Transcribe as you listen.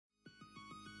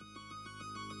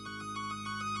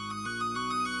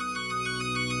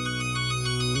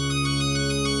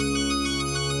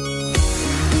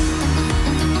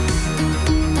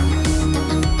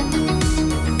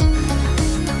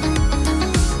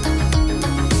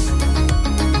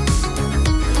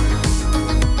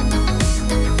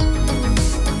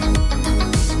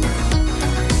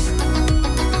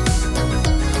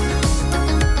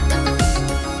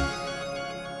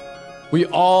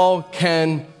all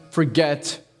can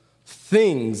forget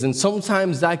things. And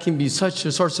sometimes that can be such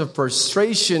a source of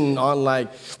frustration on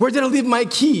like, where did I leave my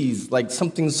keys? Like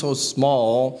something so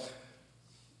small.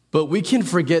 But we can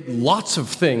forget lots of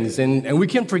things, and we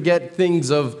can forget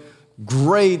things of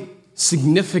great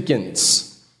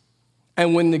significance.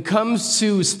 And when it comes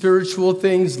to spiritual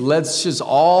things, let's just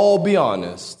all be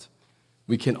honest.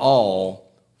 We can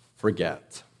all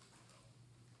forget.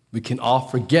 We can all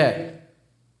forget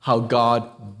how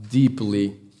God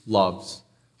deeply loves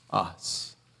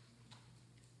us.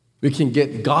 We can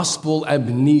get gospel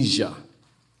amnesia.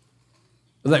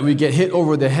 Like we get hit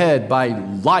over the head by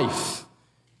life,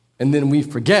 and then we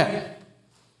forget.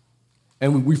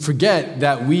 And we forget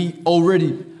that we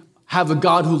already have a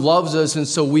God who loves us, and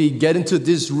so we get into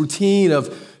this routine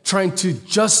of trying to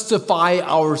justify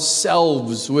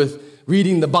ourselves with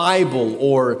reading the Bible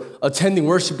or attending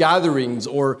worship gatherings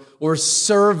or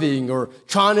serving or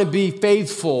trying to be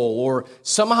faithful or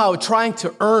somehow trying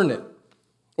to earn it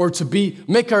or to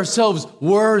make ourselves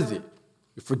worthy.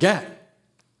 We forget.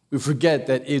 We forget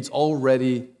that it's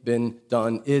already been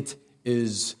done. It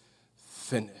is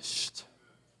finished.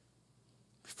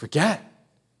 We forget.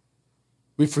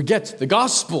 We forget the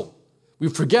gospel. We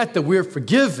forget that we're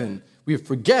forgiven. We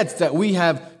forget that we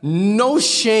have no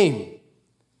shame.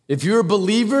 If you're a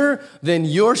believer, then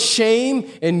your shame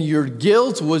and your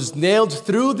guilt was nailed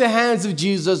through the hands of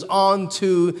Jesus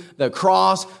onto the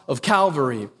cross of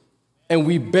Calvary. And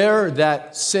we bear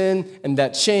that sin and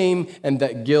that shame and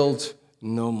that guilt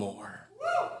no more.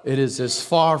 It is as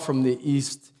far from the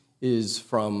east is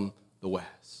from the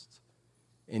west.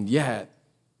 And yet,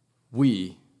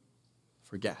 we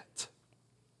forget.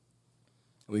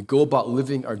 We go about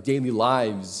living our daily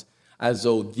lives as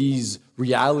though these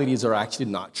realities are actually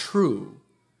not true.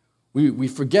 We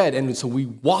forget, and so we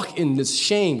walk in this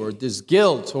shame or this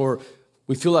guilt, or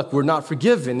we feel like we're not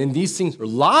forgiven, and these things are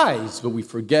lies, but we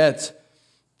forget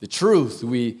the truth.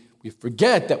 We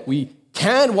forget that we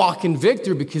can walk in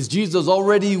victory because Jesus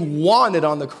already won it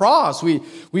on the cross. We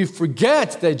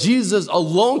forget that Jesus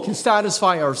alone can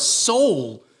satisfy our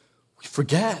soul. We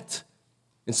forget.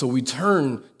 And so we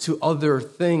turn to other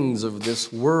things of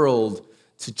this world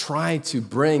to try to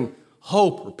bring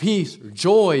hope or peace or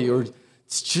joy or to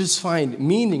just find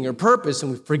meaning or purpose.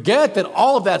 And we forget that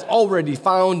all of that's already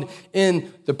found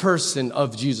in the person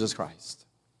of Jesus Christ.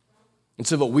 And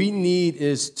so what we need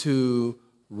is to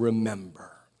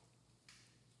remember.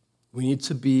 We need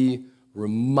to be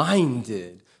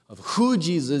reminded of who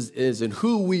Jesus is and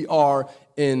who we are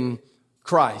in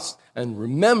Christ. And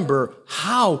remember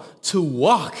how to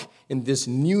walk in this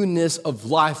newness of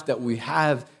life that we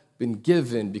have been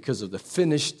given because of the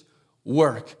finished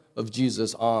work of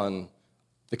Jesus on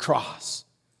the cross.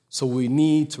 So we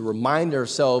need to remind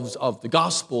ourselves of the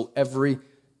gospel every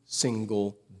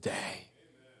single day.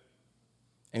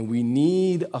 And we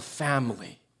need a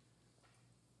family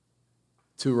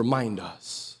to remind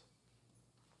us.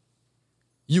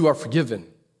 You are forgiven.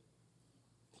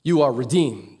 You are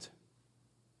redeemed.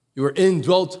 You are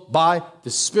indwelt by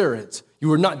the Spirit.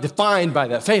 You are not defined by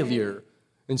that failure.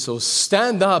 And so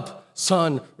stand up,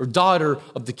 son or daughter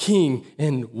of the King,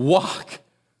 and walk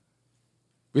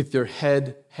with your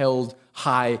head held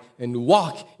high and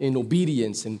walk in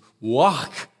obedience and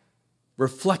walk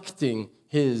reflecting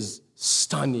his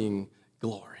stunning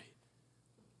glory.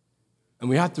 And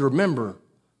we have to remember,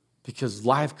 because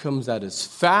life comes at us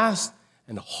fast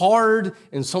and hard,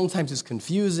 and sometimes it's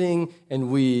confusing, and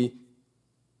we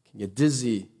can get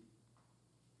dizzy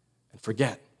and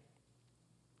forget.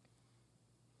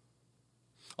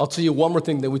 I'll tell you one more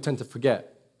thing that we tend to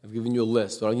forget. I've given you a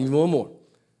list, but I'll give you one more.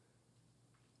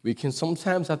 We can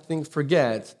sometimes, I think,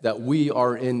 forget that we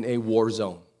are in a war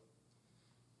zone.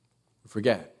 We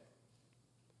forget.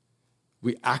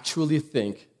 We actually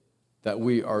think that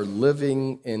we are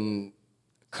living in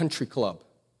a country club,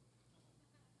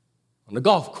 on a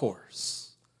golf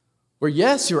course, where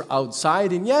yes, you're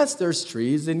outside, and yes, there's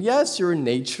trees, and yes, you're in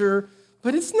nature,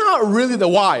 but it's not really the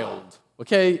wild,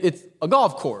 okay? It's a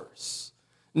golf course.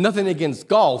 Nothing against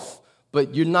golf,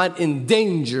 but you're not in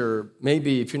danger.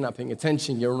 Maybe if you're not paying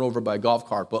attention, you're run over by a golf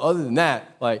cart. But other than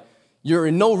that, like, you're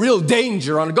in no real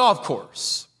danger on a golf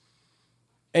course.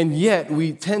 And yet,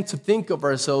 we tend to think of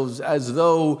ourselves as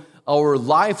though our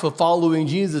life of following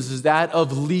Jesus is that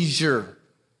of leisure.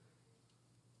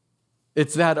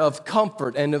 It's that of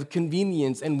comfort and of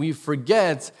convenience. And we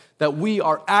forget that we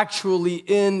are actually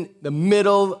in the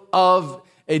middle of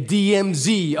a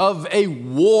DMZ, of a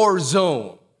war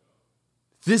zone.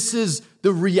 This is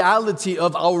the reality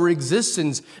of our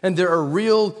existence, and there are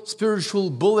real spiritual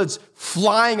bullets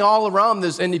flying all around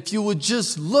us. And if you would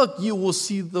just look, you will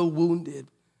see the wounded.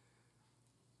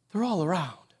 They're all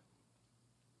around.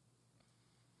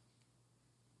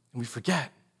 And we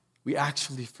forget. We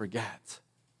actually forget.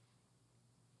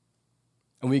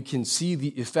 And we can see the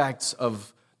effects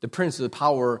of the prince of the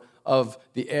power of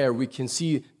the air. We can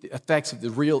see the effects of the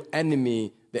real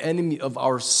enemy, the enemy of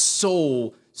our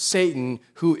soul, Satan,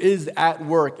 who is at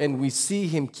work. And we see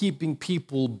him keeping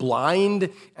people blind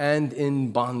and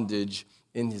in bondage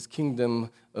in his kingdom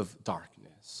of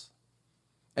darkness.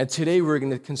 And today we're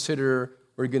going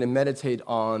to meditate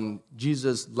on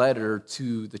Jesus' letter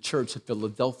to the church of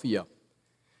Philadelphia.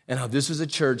 And how this is a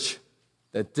church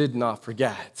that did not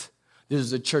forget. This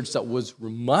is a church that was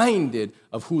reminded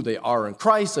of who they are in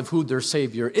Christ, of who their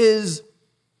Savior is,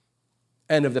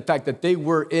 and of the fact that they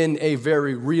were in a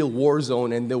very real war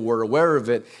zone and they were aware of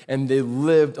it, and they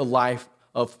lived a life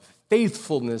of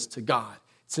faithfulness to God.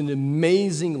 It's an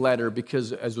amazing letter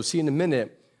because, as we'll see in a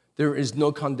minute, there is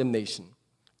no condemnation.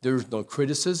 There's no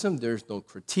criticism. There's no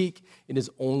critique. It is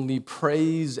only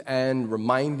praise and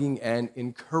reminding and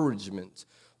encouragement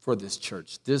for this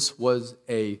church. This was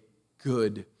a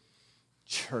good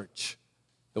church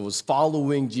that was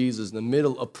following Jesus in the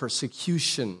middle of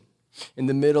persecution, in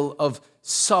the middle of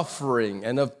suffering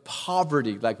and of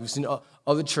poverty, like we've seen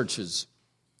other churches.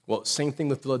 Well, same thing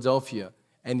with Philadelphia.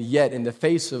 And yet, in the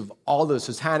face of all the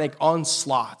satanic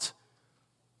onslaught,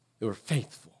 they were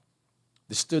faithful.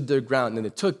 They stood their ground and they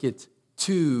took it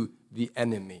to the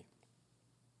enemy.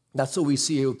 That's what we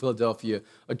see here with Philadelphia,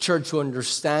 a church who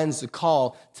understands the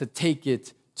call to take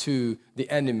it to the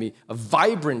enemy, a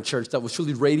vibrant church that was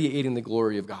truly radiating the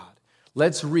glory of God.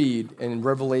 Let's read in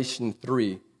Revelation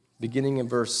 3, beginning in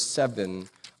verse 7,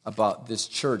 about this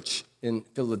church in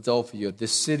Philadelphia, the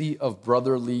city of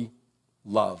brotherly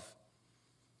love.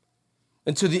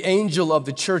 And to the angel of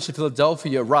the church of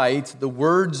Philadelphia write the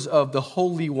words of the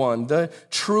Holy One, the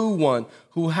true one,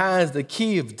 who has the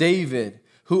key of David,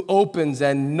 who opens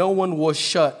and no one will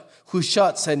shut, who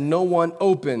shuts and no one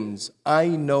opens. I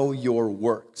know your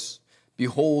works.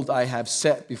 Behold, I have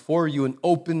set before you an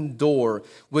open door,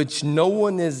 which no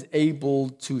one is able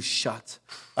to shut.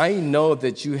 I know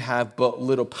that you have but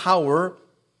little power,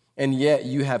 and yet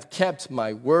you have kept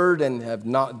my word and have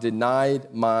not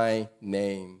denied my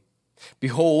name.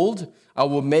 Behold, I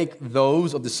will make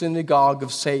those of the synagogue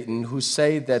of Satan who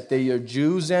say that they are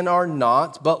Jews and are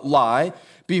not, but lie.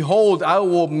 Behold, I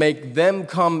will make them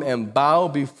come and bow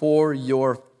before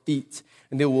your feet,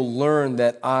 and they will learn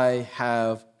that I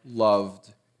have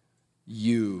loved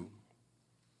you.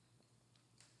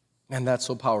 And that's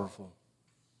so powerful.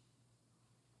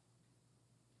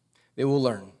 They will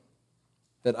learn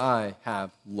that I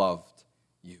have loved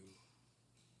you.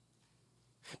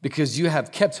 Because you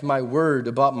have kept my word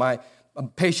about my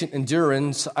patient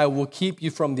endurance, I will keep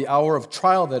you from the hour of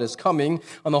trial that is coming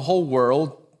on the whole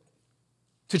world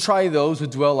to try those who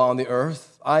dwell on the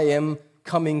earth. I am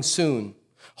coming soon.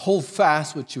 Hold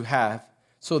fast what you have,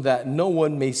 so that no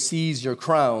one may seize your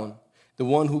crown. The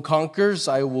one who conquers,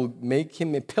 I will make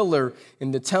him a pillar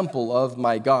in the temple of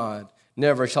my God.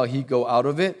 Never shall he go out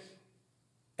of it.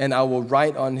 And I will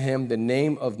write on him the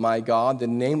name of my God, the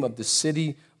name of the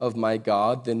city of my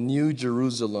God, the new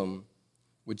Jerusalem,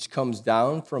 which comes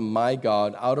down from my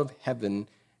God out of heaven,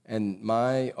 and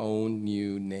my own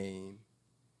new name.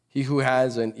 He who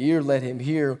has an ear, let him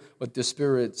hear what the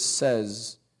Spirit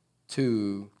says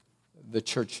to the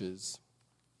churches.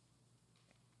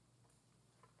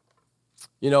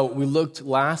 You know, we looked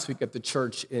last week at the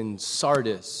church in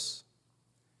Sardis.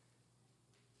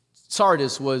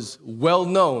 Sardis was well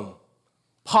known,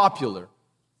 popular,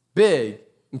 big,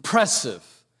 impressive,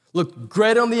 looked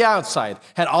great on the outside,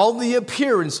 had all the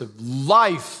appearance of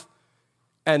life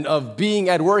and of being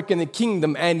at work in the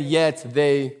kingdom, and yet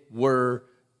they were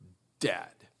dead.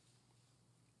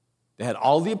 They had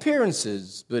all the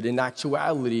appearances, but in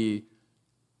actuality,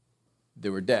 they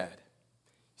were dead.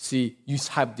 See, you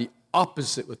have the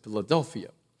opposite with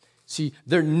Philadelphia. See,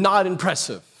 they're not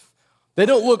impressive. They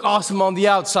don't look awesome on the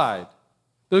outside.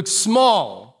 They look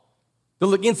small. They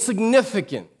look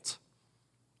insignificant.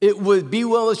 It would be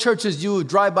one of those churches you would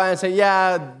drive by and say,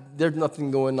 yeah, there's nothing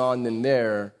going on in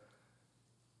there.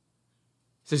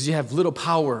 It says you have little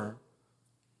power,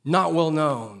 not well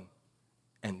known,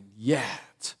 and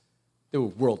yet they were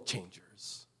world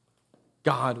changers.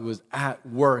 God was at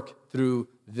work through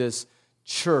this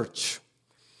church.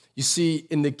 You see,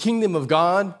 in the kingdom of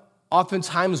God,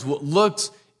 oftentimes what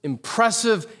looks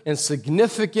impressive and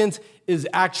significant is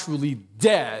actually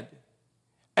dead.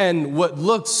 And what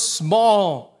looks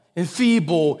small and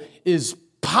feeble is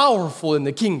powerful in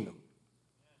the kingdom.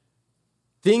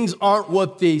 Things aren't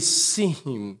what they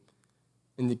seem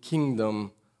in the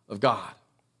kingdom of God.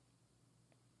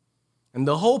 And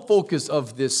the whole focus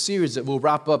of this series that we'll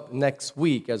wrap up next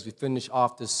week as we finish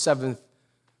off the 7th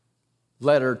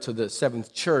letter to the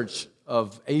 7th church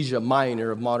of Asia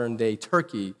Minor, of modern-day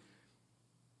Turkey,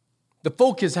 the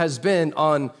focus has been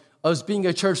on us being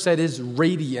a church that is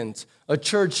radiant, a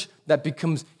church that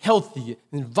becomes healthy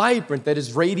and vibrant, that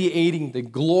is radiating the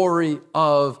glory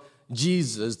of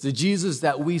Jesus, the Jesus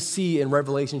that we see in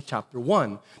Revelation chapter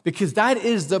 1. Because that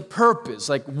is the purpose.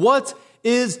 Like, what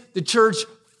is the church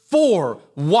for?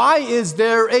 Why is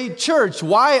there a church?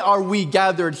 Why are we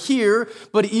gathered here?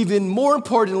 But even more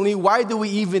importantly, why do we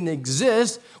even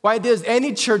exist? Why does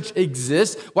any church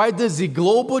exist? Why does the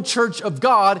global church of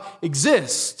God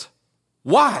exist?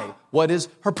 Why? What is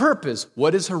her purpose?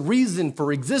 What is her reason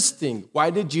for existing? Why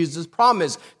did Jesus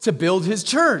promise to build his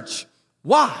church?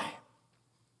 Why?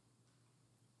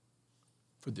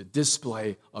 For the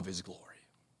display of his glory.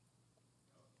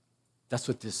 That's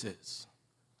what this is.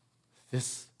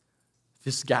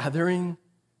 This gathering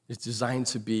is designed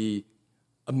to be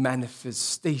a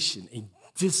manifestation, a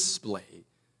display,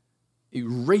 a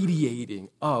radiating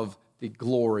of the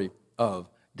glory of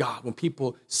God. When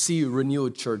people see Renewal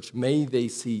Church, may they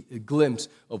see a glimpse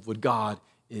of what God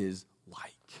is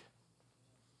like.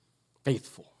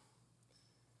 Faithful,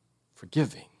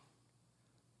 forgiving,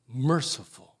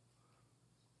 merciful,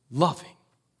 loving,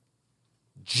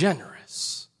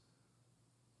 generous,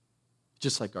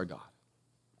 just like our God.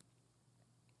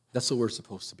 That's what we're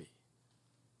supposed to be.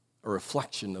 A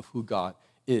reflection of who God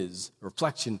is, a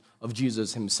reflection of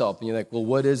Jesus himself. And you're like, well,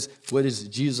 what is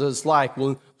Jesus like?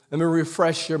 Well, let me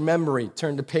refresh your memory.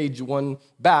 Turn to page 1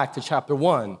 back to chapter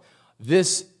 1.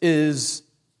 This is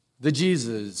the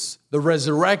Jesus, the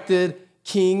resurrected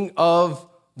King of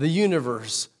the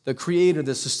universe, the creator,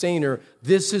 the sustainer.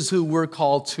 This is who we're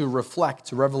called to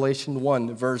reflect. Revelation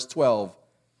 1, verse 12.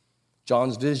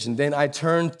 John's vision. Then I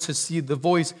turned to see the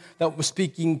voice that was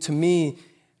speaking to me,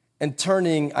 and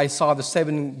turning, I saw the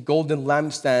 7 golden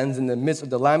lampstands. In the midst of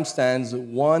the lampstands,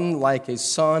 one like a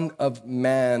son of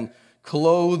man,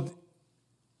 clothed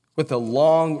with a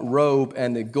long robe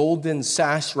and a golden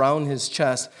sash round his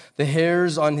chest. The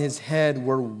hairs on his head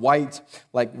were white,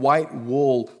 like white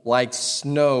wool, like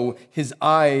snow. His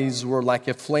eyes were like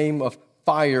a flame of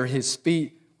fire. His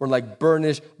feet were like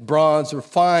burnished bronze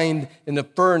refined in a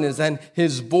furnace, and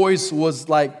his voice was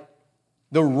like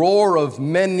the roar of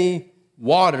many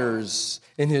waters.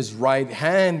 In his right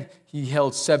hand he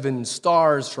held 7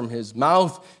 stars. From his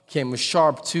mouth came a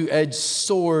sharp 2-edged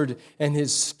sword, and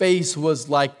his face was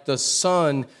like the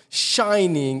sun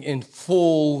shining in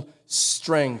full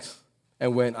strength.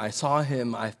 And when I saw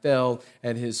him, I fell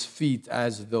at his feet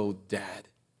as though dead.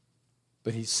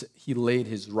 But he laid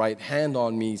his right hand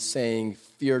on me, saying,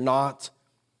 "Fear not,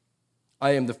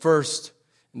 I am the first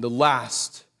and the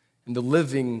last and the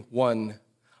living one.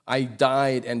 I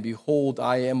died, and behold,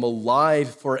 I am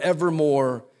alive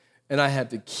forevermore, and I have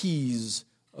the keys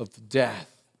of death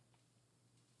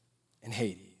and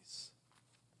Hades."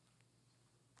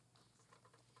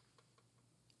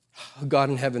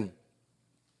 God in heaven,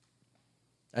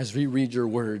 as we read your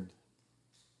word,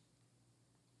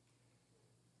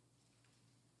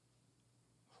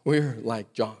 we're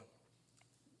like John.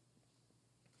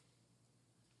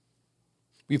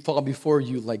 We fall before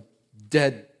you like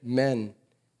dead men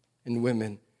and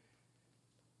women.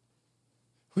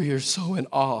 We are so in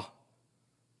awe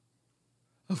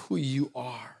of who you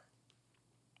are.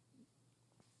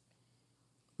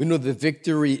 We know the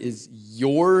victory is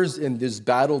yours in this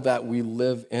battle that we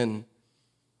live in.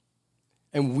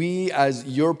 And we, as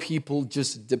your people,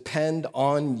 just depend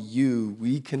on you.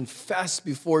 We confess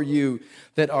before you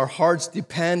that our hearts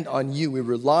depend on you. We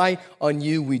rely on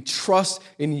you. We trust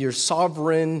in your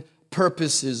sovereign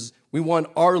purposes. We want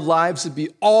our lives to be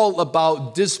all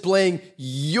about displaying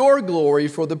your glory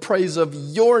for the praise of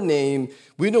your name.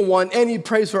 We don't want any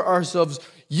praise for ourselves.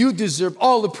 You deserve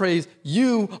all the praise.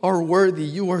 You are worthy.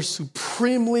 You are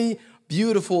supremely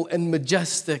beautiful and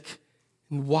majestic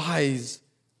and wise.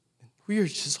 We are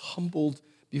just humbled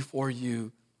before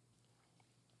you.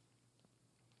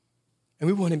 And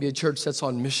we want to be a church that's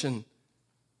on mission,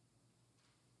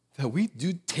 that we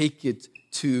do take it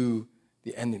to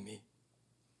the enemy.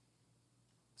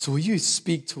 So will you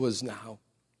speak to us now?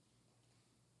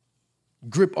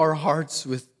 Grip our hearts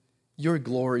with your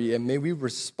glory, and may we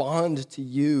respond to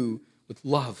you with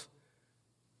love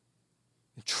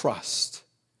and trust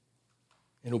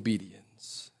and obedience.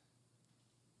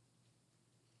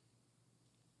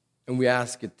 And we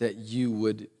ask it that you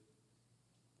would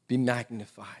be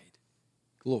magnified,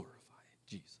 glorified,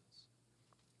 Jesus.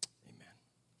 Amen.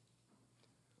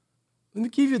 Let me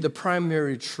give you the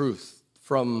primary truth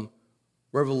from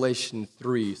Revelation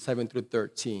 3, 7 through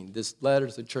 13. This letter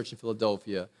to the church in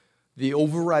Philadelphia, the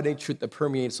overriding truth that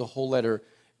permeates the whole letter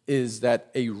is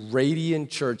that a radiant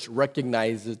church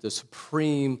recognizes the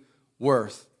supreme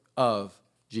worth of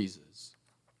Jesus.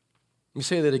 Let me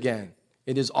say that again.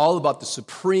 It is all about the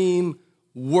supreme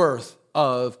worth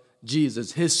of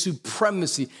Jesus, his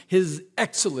supremacy, his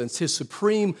excellence, his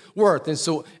supreme worth. And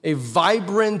so a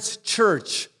vibrant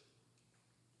church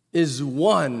is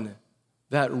one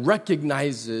that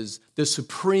recognizes the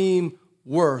supreme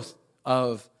worth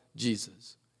of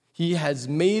Jesus. He has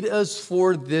made us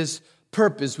for this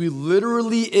purpose. We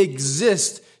literally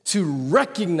exist to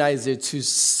recognize it, to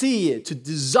see it, to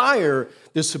desire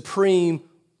the supreme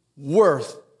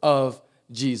worth of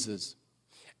Jesus.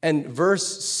 And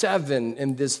verse 7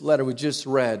 in this letter we just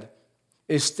read,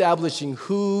 establishing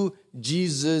who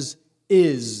Jesus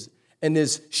is and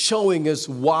is showing us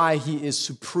why he is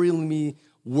supremely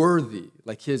worthy,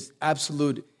 like his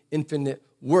absolute infinite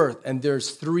worth. And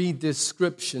there's 3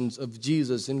 descriptions of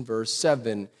Jesus in verse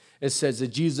 7. It says that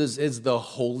Jesus is the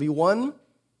Holy One,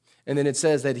 and then it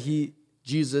says that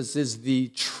Jesus is the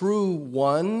true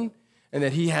one, and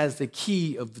that he has the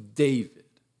key of David.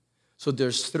 So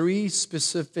there's 3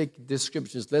 specific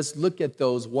descriptions. Let's look at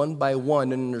those one by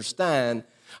one and understand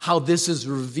how this is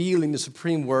revealing the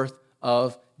supreme worth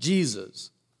of Jesus.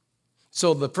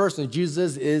 So the first one,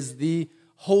 Jesus is the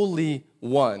Holy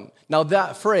One. Now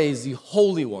that phrase, the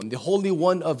Holy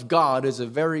One of God, is a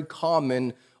very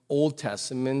common Old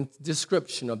Testament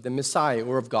description of the Messiah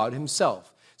or of God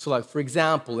himself. So like, for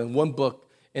example, in one book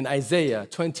in Isaiah,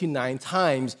 29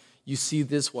 times, you see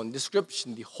this one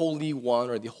description, the Holy One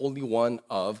or the Holy One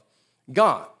of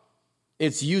God.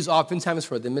 It's used oftentimes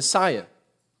for the Messiah.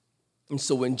 And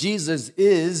so when Jesus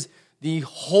is the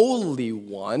Holy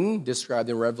One, described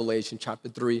in Revelation chapter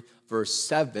 3, verse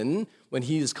 7, when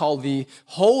he is called the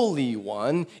Holy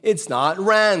One, it's not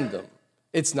random.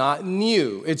 It's not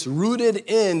new. It's rooted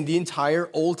in the entire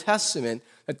Old Testament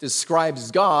that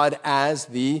describes God as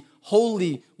the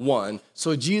Holy One.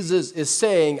 So Jesus is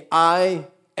saying, I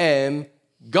am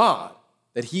God,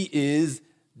 that he is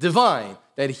divine,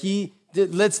 that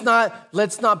let's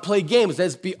not play games.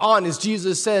 Let's be honest.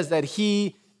 Jesus says that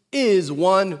he is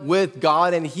one with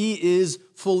God and he is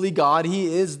fully God.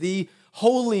 He is the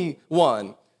Holy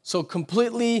One. So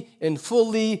completely and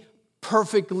fully,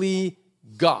 perfectly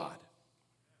God.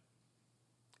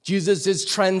 Jesus is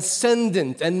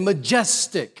transcendent and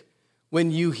majestic. When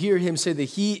you hear him say that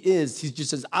he just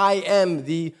says, I am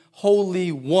the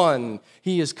Holy One.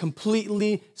 He is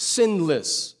completely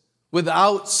sinless,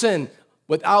 without sin,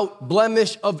 without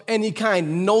blemish of any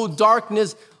kind, no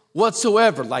darkness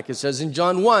whatsoever. Like it says in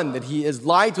John 1, that he is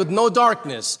light with no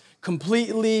darkness,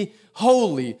 completely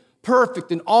holy,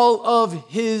 perfect in all of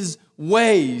his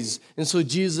ways. And so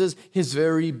Jesus, his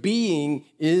very being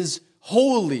is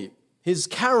holy. His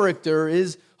character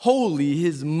is holy.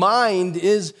 His mind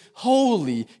is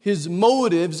holy. His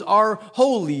motives are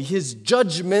holy. His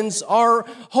judgments are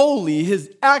holy. His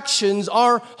actions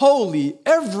are holy.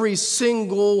 Every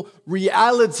single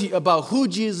reality about who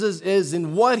Jesus is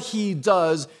and what he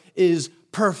does is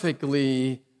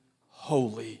perfectly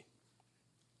holy.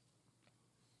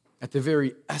 At the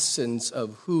very essence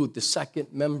of who the second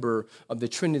member of the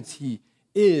Trinity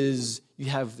is, you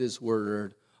have this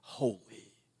word, holy.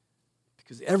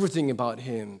 Because everything about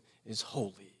him is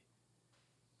holy.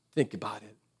 Think about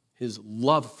it. His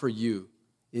love for you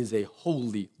is a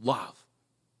holy love.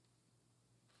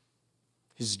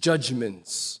 His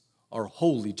judgments are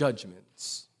holy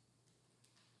judgments.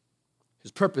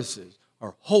 His purposes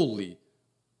are holy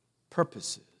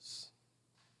purposes.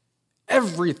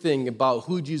 Everything about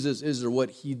who Jesus is or what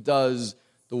he does,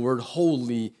 the word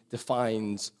holy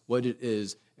defines what it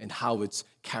is and how it's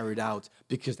carried out,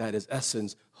 because that is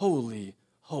essence. Holy,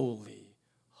 holy,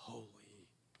 holy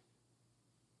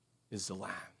is the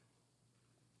Lamb.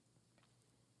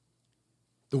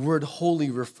 The word holy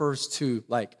refers to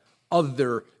like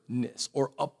otherness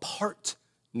or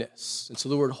apartness. And so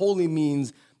the word holy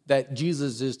means that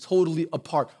Jesus is totally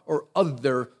apart or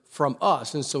other from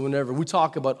us. And so whenever we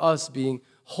talk about us being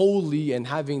holy and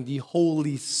having the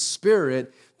Holy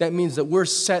Spirit, that means that we're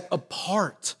set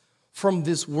apart from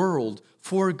this world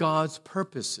for God's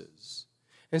purposes.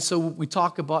 And so we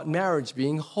talk about marriage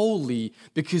being holy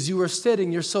because you are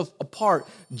setting yourself apart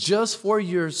just for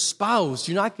your spouse.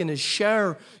 You're not going to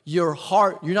share your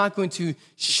heart. You're not going to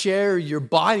share your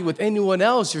body with anyone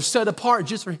else. You're set apart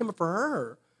just for him or for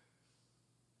her.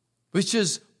 Which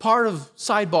is part of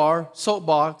sidebar,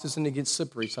 soapbox. It's going to get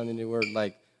slippery, so I need to wear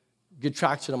like good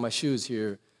traction on my shoes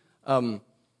here.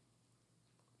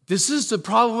 This is the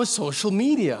problem with social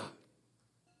media.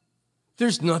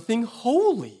 there's nothing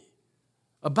holy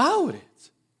about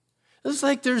it. It's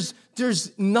like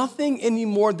there's nothing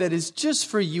anymore that is just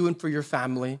for you and for your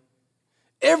family.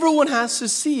 Everyone has to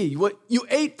see what you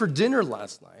ate for dinner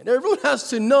last night. Everyone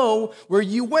has to know where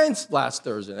you went last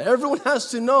Thursday night. Everyone has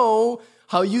to know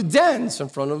how you dance in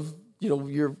front of,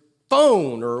 your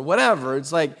phone or whatever.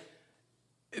 It's like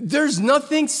there's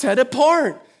nothing set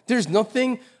apart. There's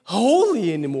nothing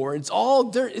holy anymore. It's all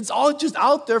there. It's all just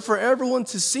out there for everyone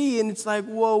to see. And it's like,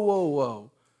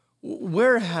 whoa.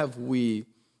 Where have we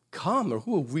come, or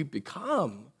who have we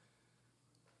become?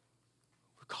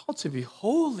 We're called to be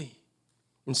holy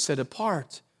and set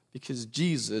apart because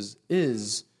Jesus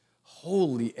is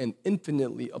holy and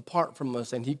infinitely apart from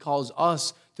us, and he calls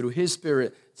us through his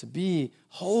Spirit to be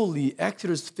holy.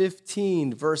 Exodus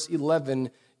 15, verse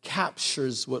 11,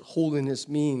 captures what holiness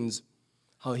means,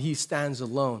 how he stands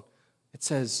alone. It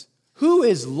says, "Who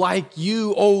is like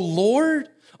you, O Lord,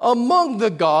 among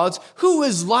the gods? Who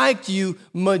is like you,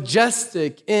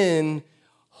 majestic in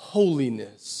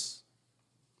holiness,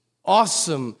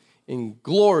 awesome in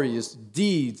glorious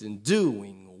deeds and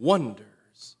doing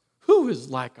wonders?" Who is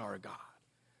like our God?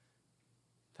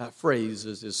 That phrase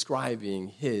is describing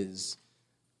his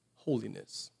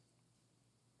holiness.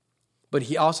 But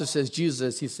he also says, he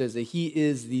says that he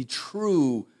is the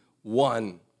true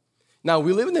one. Now,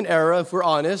 we live in an era, if we're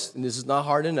honest, and this is not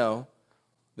hard to know,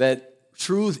 that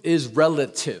truth is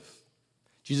relative.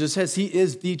 Jesus says he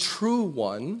is the true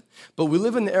one, but we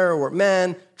live in an era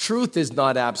where, truth is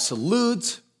not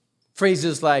absolute.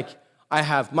 Phrases like, I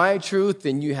have my truth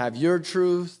and you have your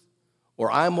truth,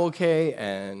 or I'm okay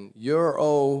and you're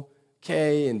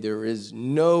okay, and there is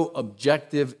no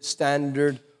objective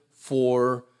standard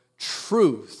for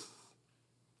truth.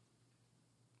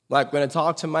 Like when I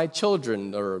talk to my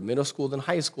children, or middle school and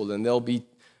high school, and they'll be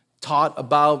taught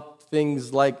about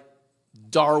things like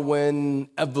Darwin,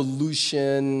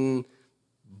 evolution,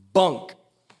 bunk.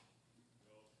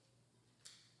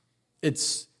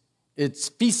 It's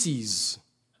feces.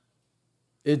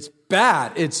 It's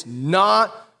bad. It's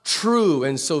not true.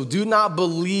 And so do not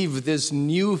believe this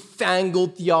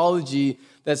newfangled theology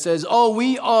that says,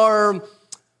 we are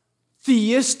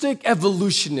theistic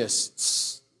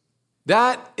evolutionists.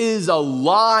 That is a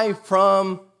lie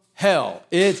from hell.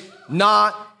 It's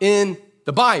not in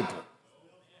the Bible.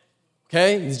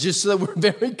 Okay? It's just so that we're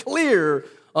very clear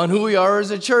on who we are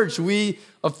as a church. We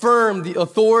affirm the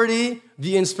authority,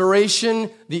 the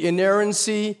inspiration, the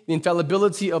inerrancy, the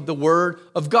infallibility of the Word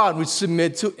of God. We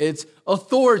submit to its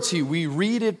authority. We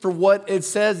read it for what it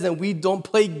says, and we don't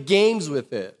play games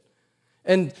with it.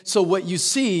 And so what you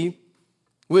see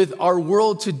with our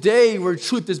world today, where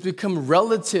truth has become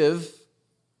relative,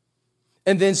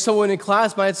 and then someone in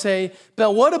class might say,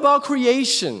 but what about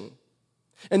creation?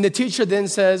 And the teacher then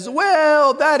says,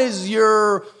 well, that is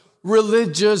your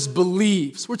religious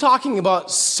beliefs. We're talking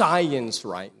about science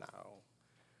right now.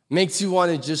 Makes you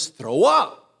want to just throw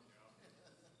up.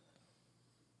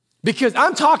 Because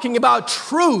I'm talking about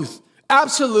truth,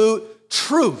 absolute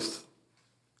truth.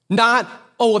 Not,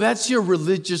 that's your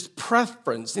religious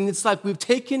preference. And it's like we've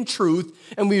taken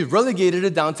truth and we've relegated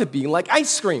it down to being like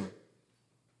ice cream.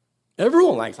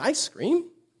 Everyone likes ice cream.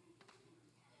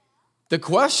 The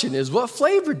question is, what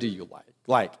flavor do you like?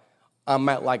 Like, I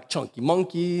might like Chunky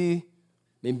Monkey.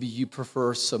 Maybe you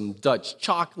prefer some Dutch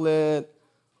chocolate.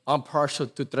 I'm partial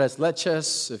to tres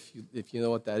leches, if you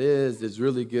know what that is. It's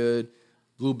really good.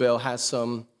 Bluebell has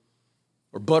some.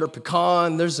 Or butter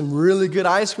pecan. There's some really good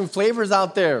ice cream flavors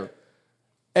out there.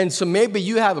 And so maybe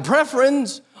you have a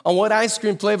preference on what ice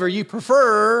cream flavor you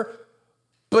prefer,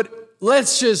 but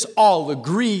let's just all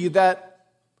agree that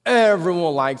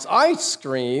everyone likes ice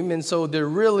cream, and so there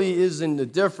really isn't a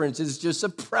difference. It's just a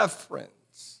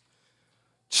preference.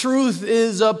 Truth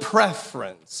is a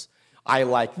preference. I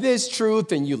like this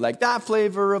truth, and you like that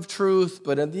flavor of truth,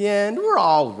 but in the end, we're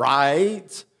all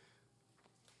right.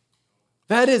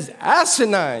 That is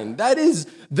asinine. That is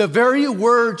the very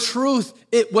word truth.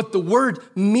 What the word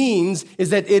means is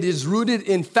that it is rooted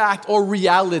in fact or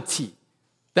reality.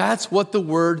 That's what the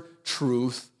word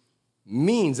truth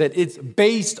means, that it's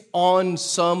based on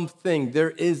something.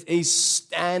 There is a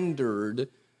standard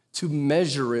to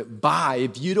measure it by.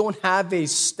 If you don't have a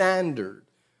standard,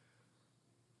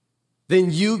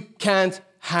 then you can't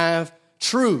have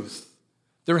truth.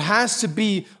 There has to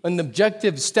be an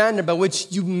objective standard by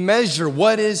which you measure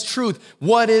what is truth,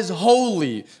 what is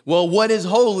holy. Well, what is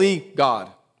holy? God.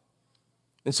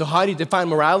 And so how do you define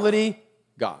morality?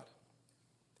 God.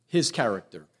 His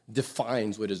character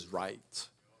defines what is right.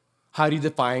 How do you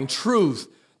define truth?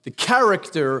 The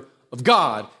character of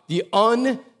God, the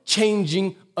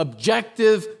unchanging,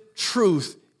 objective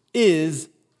truth is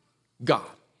God.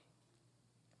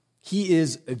 He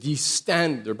is the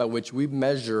standard by which we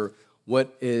measure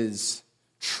what is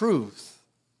truth.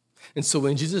 And so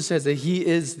when Jesus says that he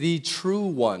is the true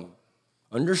one,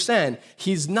 understand,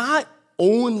 he's not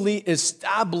only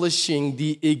establishing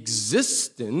the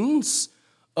existence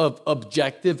of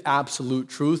objective, absolute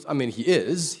truth. I mean, he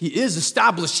is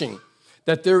establishing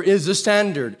that there is a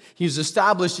standard. He's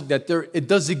establishing that it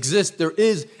does exist. There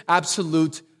is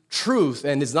absolute truth,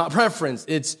 and it's not preference.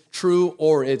 It's true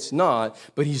or it's not.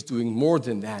 But he's doing more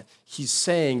than that. He's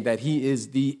saying that he is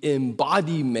the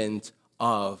embodiment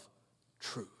of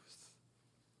truth.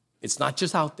 It's not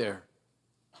just out there.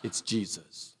 It's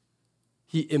Jesus.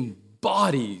 He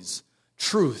embodies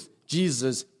truth.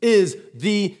 Jesus is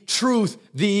the truth,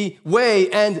 the way,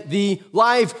 and the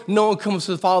life. No one comes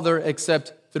to the Father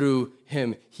except through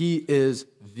him. He is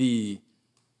the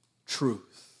truth.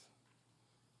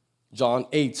 John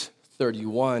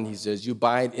 8:31, he says, "You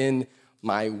abide in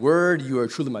my word, you are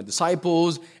truly my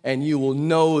disciples, and you will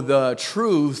know the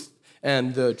truth,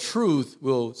 and the truth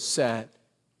will set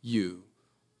you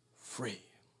free."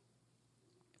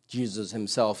 Jesus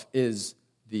himself is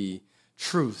the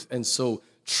truth. And so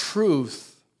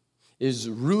truth is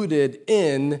rooted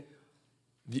in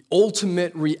the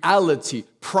ultimate reality,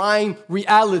 prime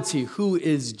reality, who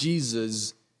is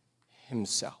Jesus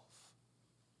himself.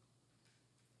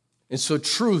 And so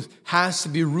truth has to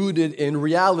be rooted in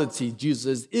reality.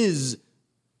 Jesus is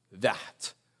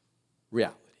that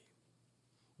reality.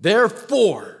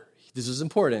 Therefore, this is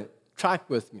important, track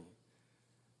with me.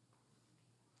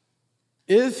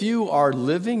 If you are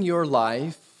living your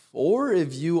life, or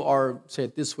if you are, say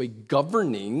it this way,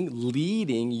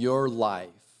 leading your life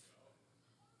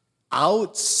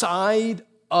outside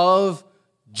of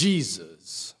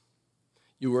Jesus,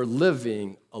 you are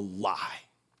living a lie.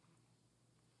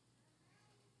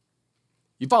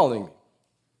 You following me?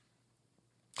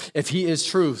 If he is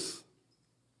truth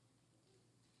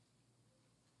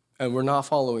and we're not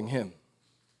following him,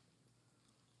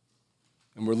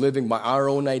 and we're living by our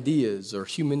own ideas or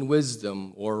human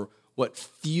wisdom or what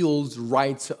feels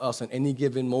right to us at any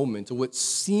given moment, or what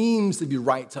seems to be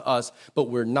right to us, but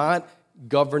we're not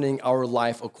governing our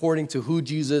life according to who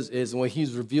Jesus is and what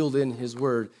he's revealed in his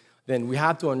word, then we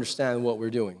have to understand what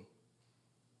we're doing.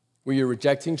 We are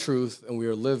rejecting truth and we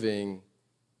are living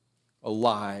a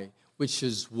lie, which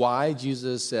is why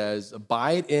Jesus says,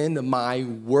 "Abide in my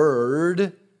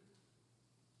word,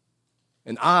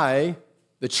 and I,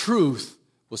 the truth,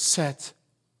 will set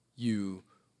you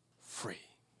free."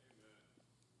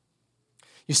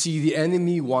 You see, the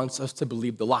enemy wants us to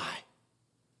believe the lie.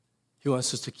 He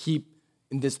wants us to keep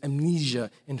in this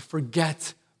amnesia and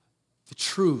forget the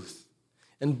truth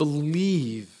and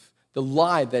believe the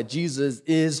lie that Jesus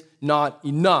is not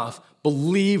enough.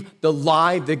 Believe the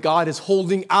lie that God is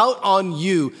holding out on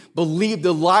you. Believe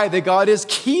the lie that God is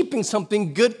keeping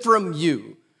something good from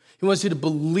you. He wants you to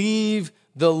believe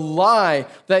the lie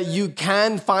that you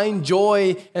can find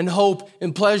joy and hope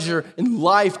and pleasure in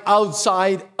life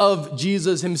outside of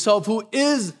Jesus himself, who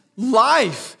is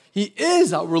life. He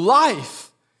is our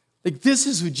life. Like, this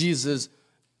is who Jesus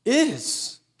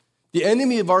is. The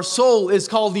enemy of our soul is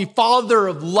called the father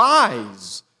of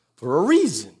lies for a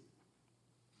reason.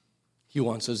 He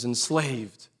wants us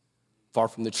enslaved, far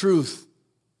from the truth,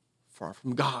 far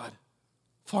from God,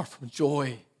 far from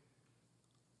joy,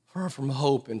 far from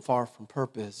hope, and far from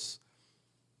purpose.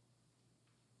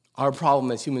 Our problem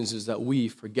as humans is that we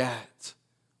forget.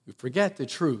 We forget the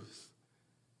truth.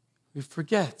 We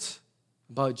forget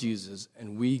about Jesus,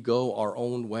 and we go our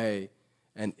own way.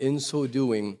 And in so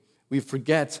doing, we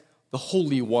forget the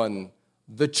Holy One,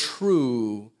 the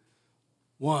true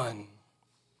one.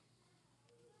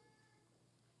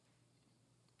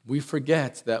 We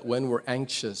forget that when we're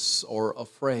anxious or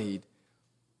afraid,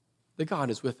 that God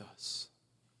is with us.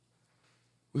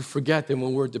 We forget that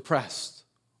when we're depressed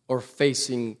or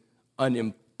facing an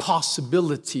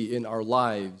impossibility in our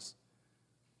lives,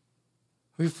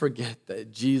 we forget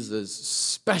that Jesus'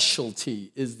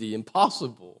 specialty is the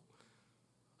impossible.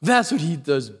 That's what he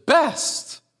does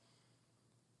best.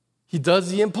 He does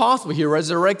the impossible. He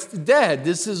resurrects the dead.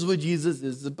 This is what Jesus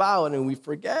is about, and we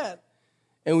forget.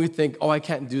 And we think, oh, I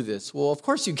can't do this. Well, of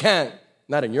course you can't.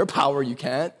 Not in your power, you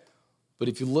can't. But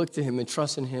if you look to him and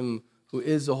trust in him, who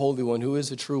is the Holy One, who is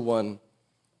the true one,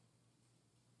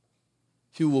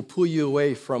 he will pull you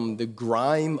away from the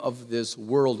grime of this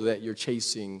world that you're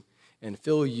chasing and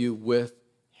fill you with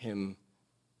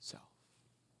himself.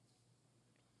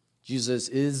 Jesus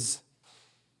is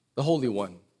the Holy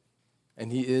One,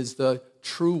 and he is the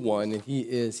true one, and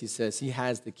he says, he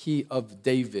has the key of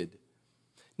David.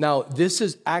 Now, this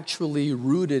is actually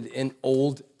rooted in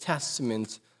Old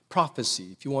Testament prophecy.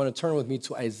 If you want to turn with me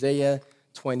to Isaiah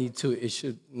 22,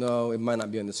 it might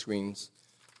not be on the screens.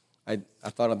 I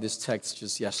thought of this text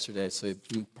just yesterday, so it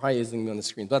probably isn't on the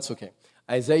screen, but that's okay.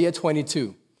 Isaiah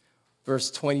 22,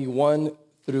 verse 21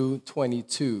 through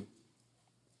 22.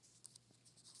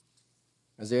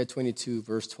 Isaiah 22,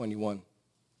 verse 21.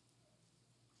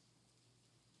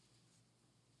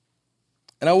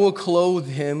 And I will clothe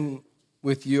him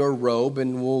with your robe,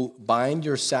 and will bind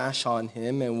your sash on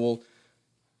him, and will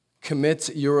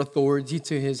commit your authority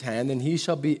to his hand, and he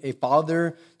shall be a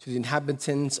father to the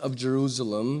inhabitants of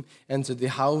Jerusalem and to the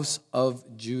house of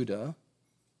Judah.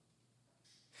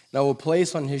 And I will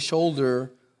place on his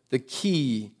shoulder the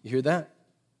key, you hear that?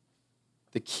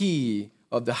 The key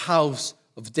of the house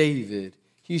of David.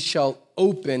 He shall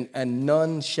open and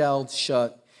none shall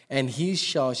shut, and he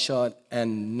shall shut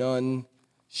and none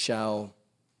shall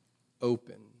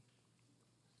open.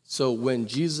 So when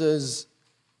Jesus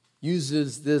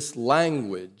uses this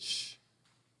language,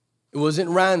 it wasn't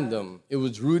random. It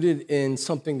was rooted in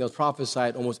something that was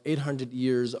prophesied almost 800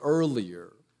 years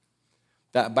earlier.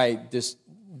 That by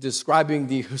describing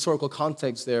the historical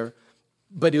context there,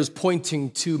 but it was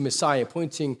pointing to Messiah,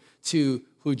 pointing to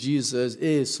who Jesus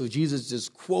is. So Jesus is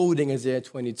quoting Isaiah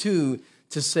 22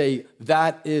 to say,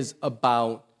 that is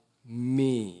about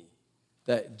me.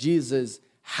 That Jesus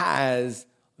has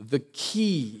the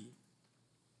key,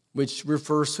 which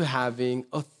refers to having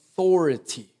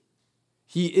authority.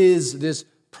 He is this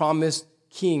promised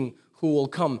king who will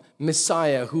come,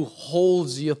 Messiah, who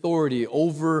holds the authority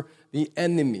over the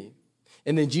enemy.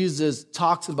 And then Jesus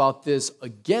talks about this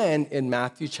again in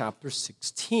Matthew chapter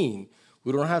 16.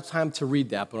 We don't have time to read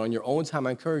that, but on your own time,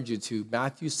 I encourage you to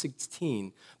Matthew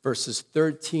 16, verses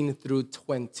 13 through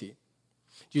 20.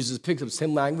 Jesus picks up the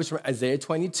same language from Isaiah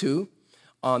 22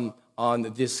 on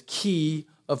this key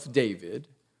of David.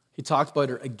 He talks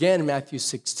about it again in Matthew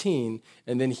 16,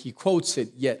 and then he quotes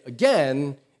it yet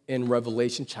again in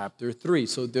Revelation chapter 3.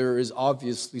 So there is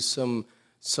obviously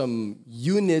some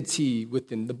unity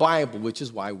within the Bible, which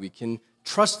is why we can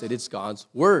trust it. It's God's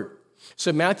word.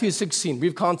 So Matthew 16,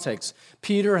 brief context.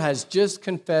 Peter has just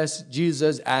confessed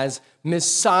Jesus as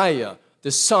Messiah,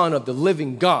 the Son of the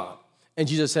living God. And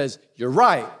Jesus says, you're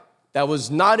right. That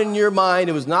was not in your mind.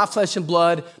 It was not flesh and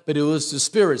blood, but it was the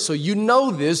Spirit. So you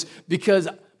know this because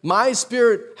my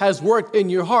Spirit has worked in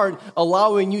your heart,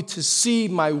 allowing you to see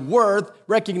my worth,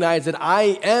 recognize that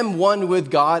I am one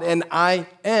with God and I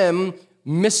am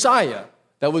Messiah.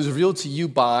 That was revealed to you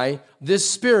by this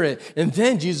Spirit. And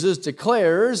then Jesus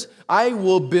declares, I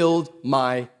will build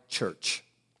my church,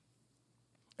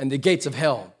 and the gates of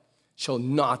hell shall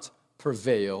not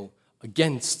prevail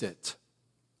against it.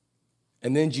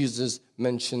 And then Jesus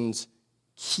mentions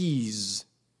keys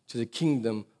to the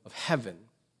kingdom of heaven.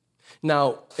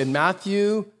 Now, in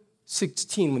Matthew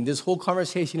 16, when this whole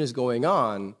conversation is going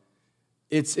on,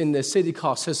 it's in the city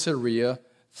called Caesarea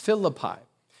Philippi.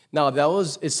 Now, that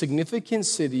was a significant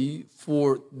city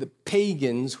for the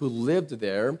pagans who lived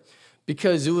there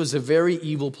because it was a very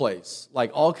evil place. Like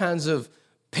all kinds of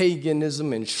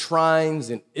paganism and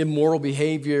shrines and immoral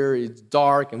behavior. It's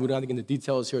dark, and we don't have to get into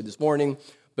details here this morning,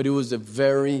 but it was a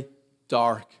very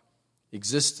dark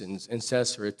existence in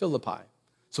Caesarea Philippi.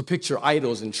 So picture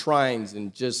idols and shrines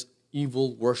and just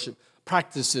evil worship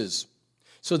practices.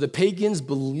 So the pagans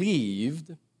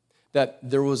believed that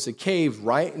there was a cave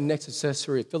right next to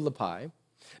Caesarea Philippi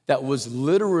that was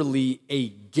literally a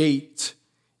gate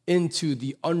into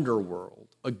the underworld,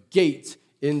 a gate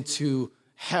into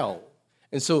hell.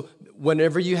 And so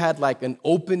whenever you had like an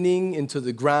opening into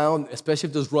the ground, especially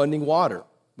if there's running water,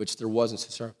 which there was in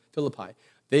Caesarea Philippi,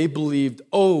 they believed,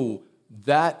 oh,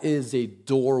 that is a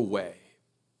doorway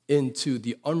into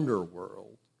the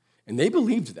underworld. And they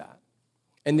believed that.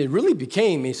 And it really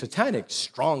became a satanic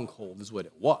stronghold is what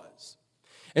it was.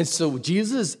 And so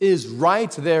Jesus is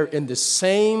right there in the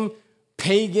same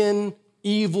pagan,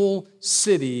 evil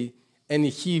city, and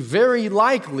he very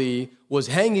likely was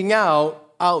hanging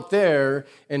out there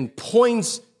and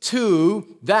points to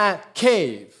that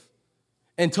cave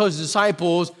and tells his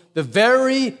disciples, the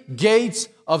very gates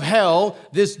of hell,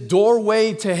 this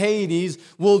doorway to Hades,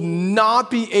 will not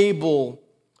be able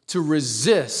to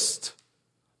resist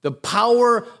the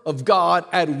power of God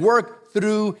at work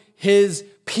through his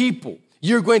people.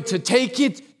 You're going to take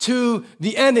it to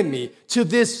the enemy, to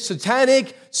this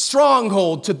satanic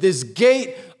stronghold, to this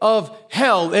gate of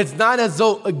hell. It's not as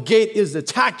though a gate is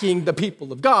attacking the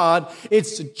people of God.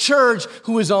 It's the church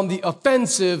who is on the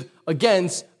offensive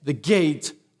against the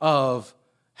gate of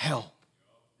hell.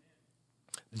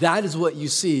 That is what you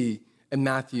see in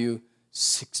Matthew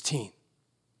 16.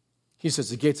 He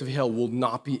says the gates of hell will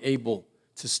not be able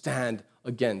to stand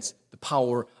against the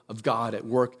power of God at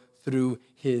work through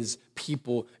his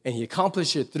people. And he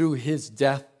accomplished it through his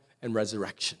death and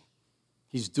resurrection.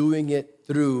 He's doing it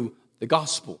through the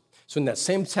gospel. So in that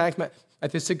same text,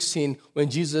 Matthew 16,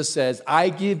 when Jesus says, I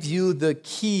give you the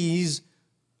keys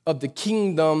of the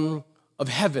kingdom of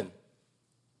heaven,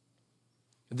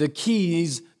 the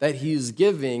keys that he's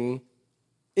giving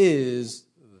is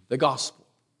the gospel.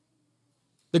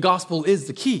 The gospel is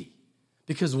the key.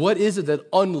 Because what is it that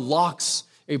unlocks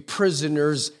a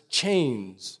prisoner's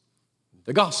chains?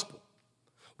 The gospel.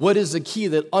 What is the key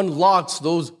that unlocks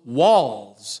those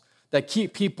walls that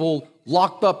keep people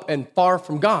locked up and far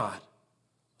from God?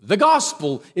 The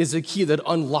gospel is the key that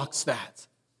unlocks that.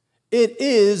 It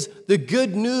is the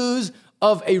good news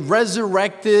of a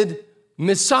resurrected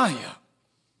Messiah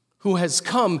who has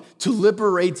come to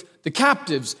liberate the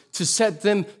captives, to set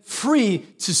them free,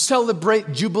 to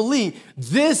celebrate Jubilee.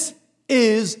 This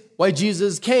is why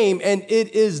Jesus came, and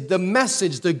it is the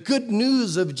message, the good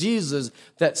news of Jesus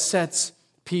that sets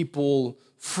people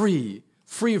free,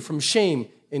 free from shame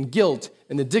and guilt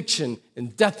and addiction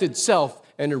and death itself,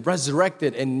 and are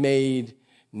resurrected and made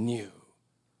new.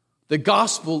 The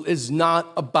gospel is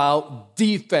not about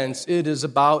defense. It is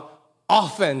about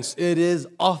offense. It is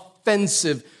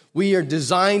offensive. We are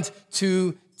designed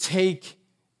to take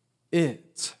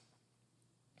it.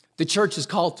 The church is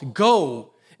called to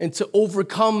go and to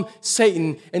overcome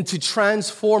Satan and to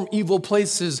transform evil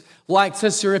places like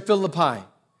Caesarea Philippi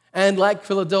and like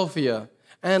Philadelphia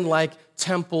and like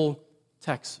Temple,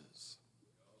 Texas.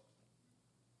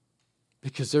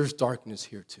 Because there's darkness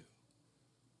here too.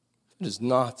 Let us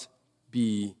not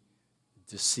be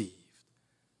deceived.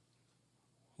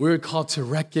 We're called to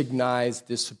recognize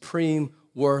the supreme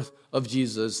worth of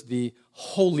Jesus, the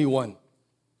Holy One,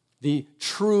 the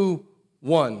true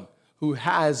one who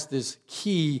has this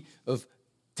key of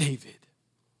David,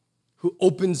 who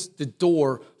opens the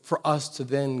door for us to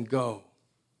then go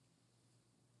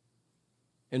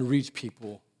and reach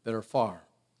people that are far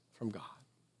from God.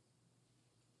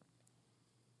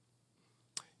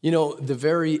 You know, the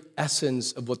very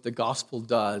essence of what the gospel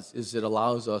does is it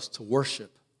allows us to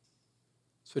worship.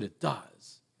 That's what it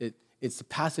does. It's the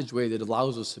passageway that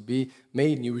allows us to be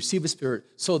made and you receive the Spirit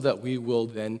so that we will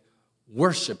then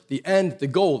worship. The end, the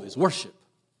goal is worship.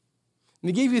 And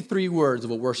we gave you 3 words of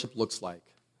what worship looks like.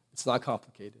 It's not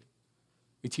complicated.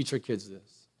 We teach our kids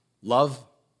this. Love,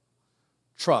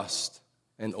 trust,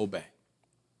 and obey.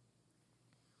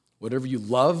 Whatever you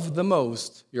love the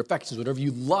most, your affections, whatever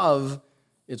you love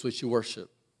is what you worship.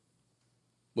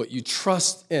 What you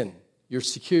trust in, your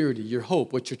security, your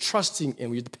hope, what you're trusting in,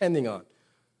 what you're depending on,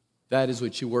 that is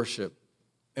what you worship.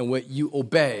 And what you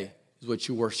obey is what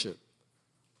you worship.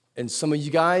 And some of you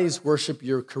guys worship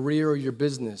your career or your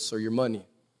business or your money.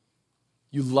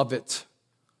 You love it.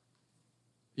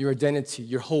 Your identity,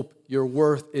 your hope, your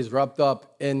worth is wrapped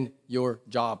up in your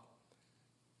job.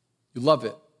 You love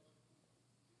it.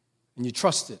 And you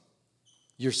trust it.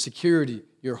 Your security,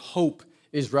 your hope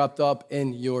is wrapped up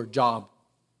in your job.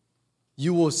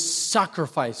 You will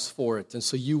sacrifice for it, and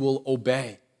so you will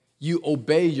obey. You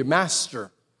obey your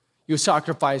master. You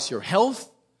sacrifice your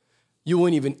health. You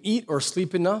won't even eat or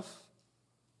sleep enough.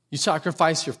 You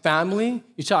sacrifice your family.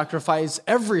 You sacrifice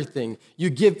everything. You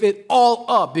give it all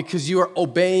up because you are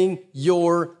obeying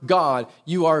your God.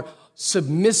 You are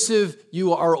submissive.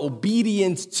 You are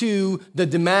obedient to the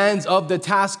demands of the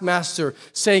taskmaster,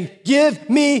 saying, give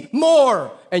me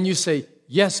more. And you say,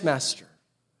 yes, master.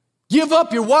 Give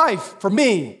up your wife for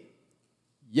me.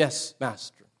 Yes,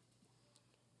 master.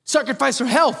 Sacrifice your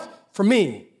health for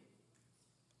me.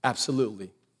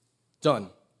 Absolutely. Done.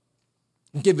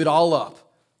 Give it all up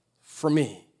for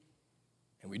me.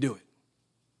 And we do it.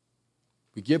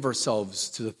 We give ourselves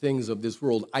to the things of this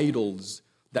world, idols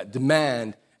that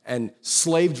demand and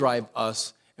slave drive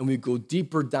us, and we go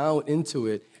deeper down into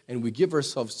it, and we give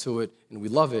ourselves to it, and we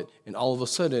love it, and all of a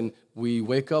sudden, we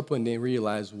wake up one day and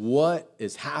realize, what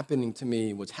is happening to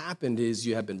me? What's happened is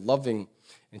you have been loving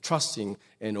and trusting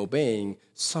and obeying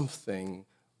something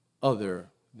other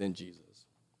than Jesus.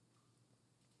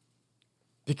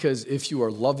 Because if you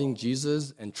are loving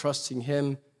Jesus and trusting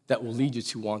him, that will lead you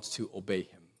to want to obey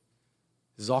him.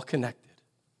 This is all connected.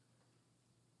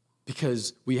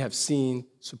 Because we have seen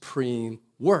supreme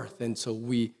worth, and so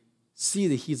we see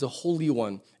that he's a holy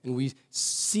one, and we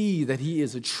see that he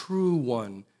is a true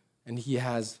one, and he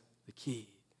has the key.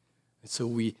 And so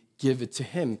we give it to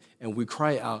him, and we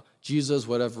cry out, Jesus,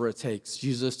 whatever it takes.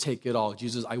 Jesus, take it all.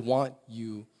 Jesus, I want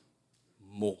you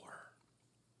more.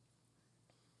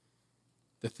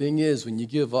 The thing is, when you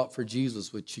give up for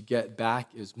Jesus, what you get back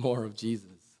is more of Jesus.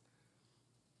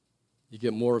 You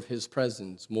get more of his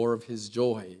presence, more of his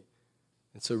joy.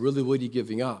 And so really, what are you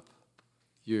giving up?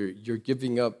 You're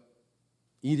giving up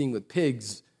eating with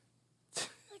pigs to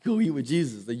go eat with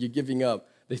Jesus. That you're giving up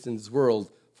this in this world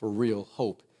for real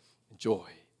hope and joy.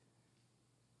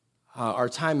 Our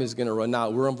time is going to run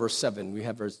out. We're on verse 7. We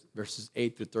have verses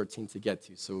 8 through 13 to get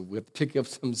to. So we have to pick up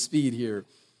some speed here.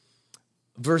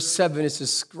 Verse 7 is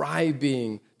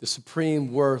describing the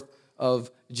supreme worth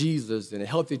of Jesus, and a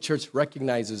healthy church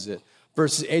recognizes it.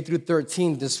 Verses 8 through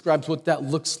 13 describes what that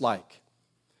looks like.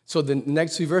 So the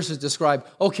next few verses describe,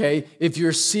 okay, if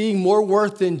you're seeing more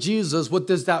worth in Jesus, what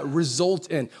does that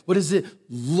result in? What does it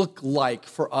look like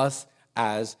for us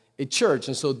as a church?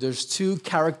 And so there's two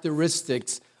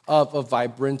characteristics of a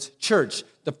vibrant church.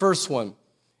 The first one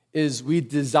is we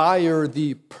desire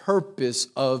the purpose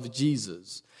of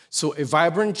Jesus. So a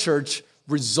vibrant church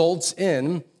results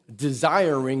in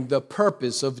desiring the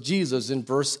purpose of Jesus. In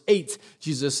verse 8,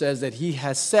 Jesus says that he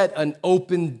has set an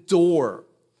open door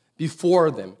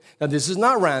before them. Now, this is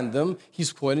not random.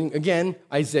 He's quoting, again,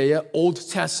 Isaiah, Old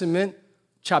Testament,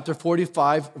 chapter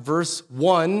 45, verse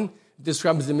 1,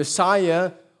 describes the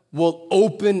Messiah will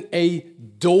open a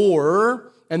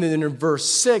door. And then in verse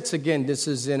 6, again, this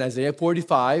is in Isaiah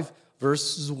 45,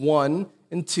 verses 1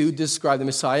 and 2, describe the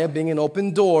Messiah being an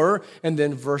open door. And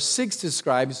then verse 6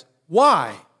 describes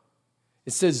why.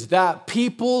 It says that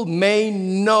people may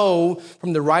know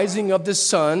from the rising of the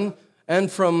sun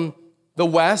and from the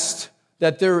west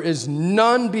that there is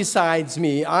none besides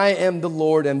me. I am the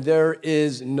Lord, and there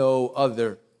is no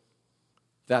other.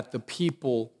 That the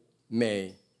people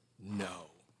may know.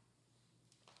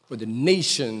 For the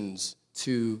nations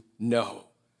to know.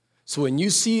 So when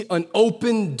you see an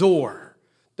open door,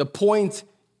 the point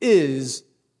is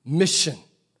mission.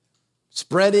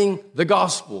 Spreading the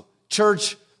gospel,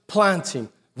 church planting,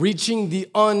 reaching the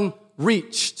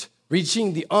unreached,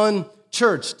 reaching the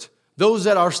unchurched, those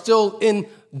that are still in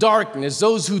darkness,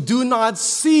 those who do not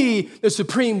see the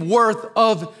supreme worth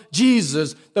of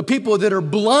Jesus, the people that are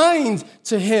blind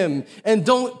to him and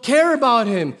don't care about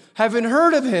him, haven't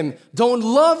heard of him, don't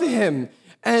love him,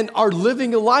 and are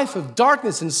living a life of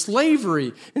darkness and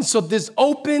slavery. And so this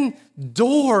open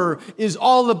door is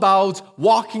all about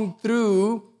walking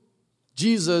through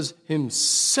Jesus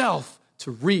himself to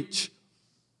reach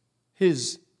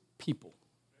his people.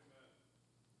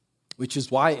 Which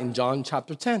is why in John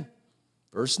chapter 10,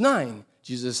 verse 9,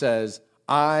 Jesus says,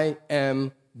 I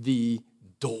am the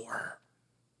door.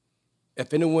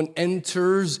 If anyone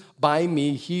enters by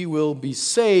me, he will be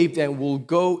saved and will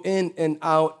go in and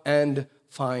out and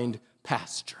find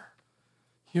pasture.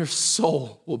 Your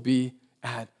soul will be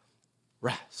at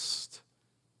rest.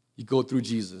 You go through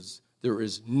Jesus. There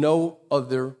is no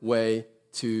other way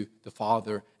to the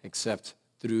Father except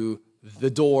through the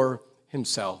door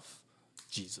himself,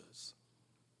 Jesus.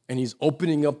 And he's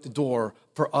opening up the door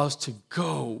for us to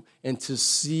go and to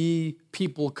see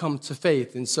people come to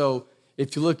faith. And so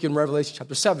if you look in Revelation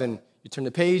chapter 7, you turn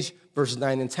the page, verses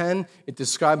 9 and 10, it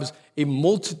describes a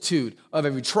multitude of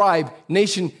every tribe,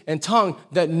 nation, and tongue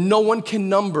that no one can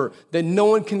number, that no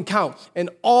one can count. And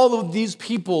all of these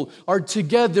people are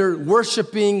together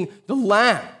worshiping the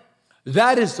Lamb.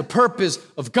 That is the purpose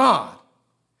of God.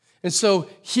 And so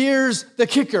here's the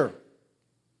kicker.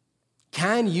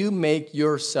 Can you make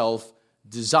yourself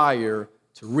desire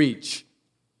to reach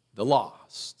the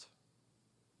lost?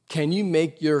 Can you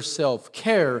make yourself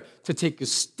care to take a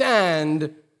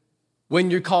stand when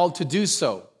you're called to do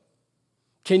so?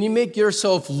 Can you make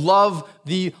yourself love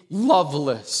the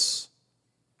loveless?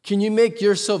 Can you make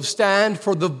yourself stand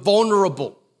for the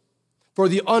vulnerable, for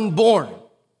the unborn?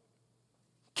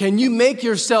 Can you make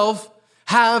yourself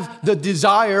have the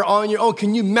desire on your own?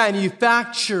 Can you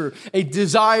manufacture a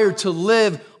desire to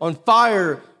live on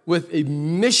fire with a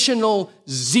missional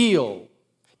zeal?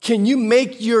 Can you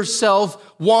make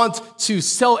yourself want to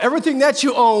sell everything that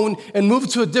you own and move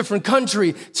to a different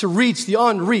country to reach the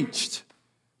unreached?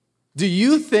 Do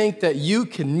you think that you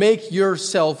can make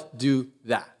yourself do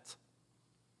that?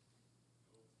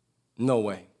 No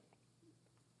way.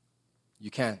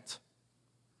 You can't.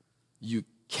 You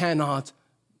cannot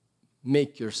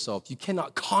make yourself. You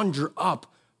cannot conjure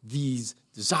up these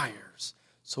desires.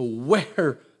 So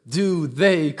where do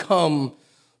they come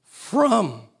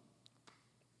from?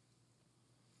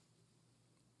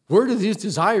 Where do these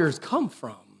desires come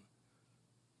from?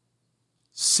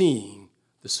 Seeing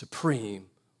the supreme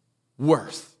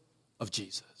worth of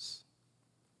Jesus.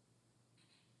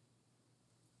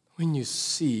 When you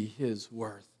see his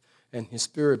worth and his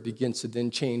Spirit begins to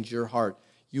then change your heart,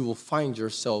 you will find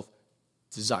yourself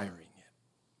desiring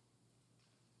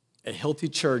it. A healthy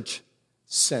church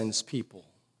sends people.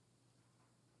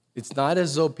 It's not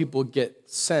as though people get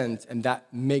sent and that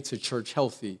makes a church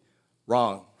healthy.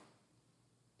 Wrong.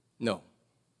 No.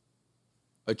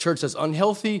 A church that's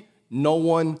unhealthy, no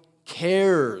one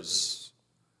cares.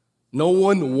 No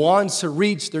one wants to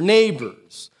reach their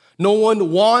neighbors. No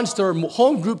one wants their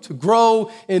home group to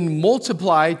grow and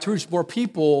multiply to reach more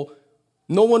people.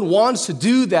 No one wants to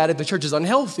do that if the church is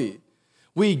unhealthy.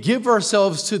 We give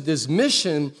ourselves to this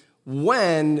mission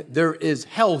when there is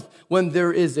health, when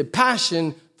there is a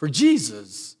passion for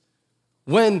Jesus.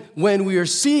 When we are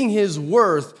seeing his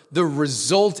worth, the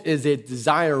result is a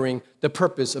desiring the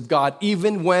purpose of God,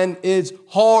 even when it's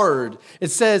hard. It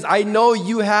says, I know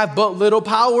you have but little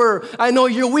power. I know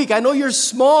you're weak. I know you're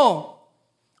small.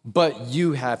 But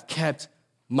you have kept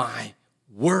my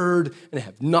word and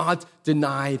have not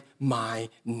denied my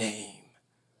name.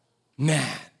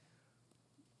 Man,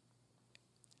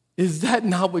 is that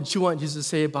not what you want Jesus to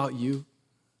say about you?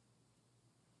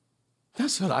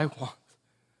 That's what I want.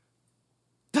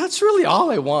 That's really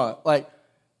all I want. Like,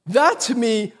 that to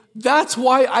me, that's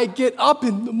why I get up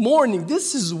in the morning.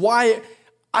 This is why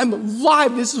I'm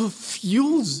alive. This is what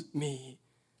fuels me,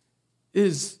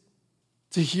 is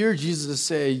to hear Jesus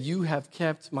say, you have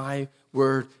kept my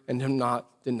word and have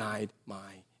not denied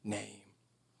my name.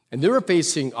 And they were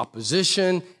facing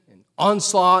opposition and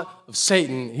onslaught of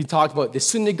Satan. He talked about the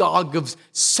synagogue of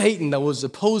Satan that was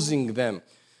opposing them.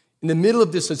 In the middle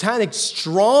of this satanic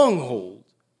stronghold,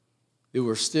 they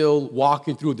were still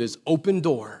walking through this open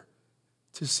door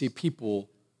to see people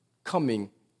coming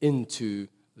into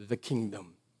the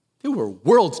kingdom. They were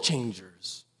world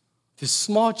changers. This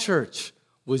small church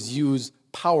was used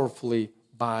powerfully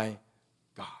by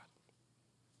God.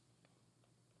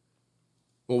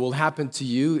 What will happen to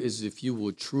you is, if you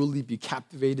will truly be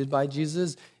captivated by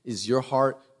Jesus, is your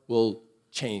heart will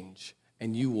change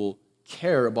and you will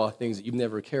care about things that you've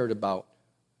never cared about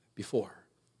before.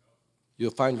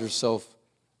 You'll find yourself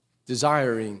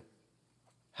desiring,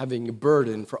 having a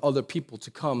burden for other people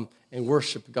to come and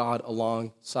worship God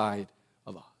alongside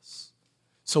of us.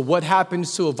 So what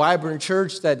happens to a vibrant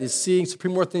church that is seeing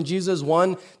supreme worth in Jesus?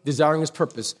 1, desiring his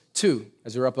purpose. 2,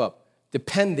 as we wrap up,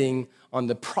 depending on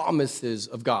the promises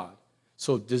of God.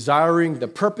 So desiring the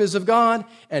purpose of God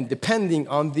and depending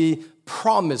on the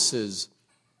promises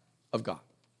of God.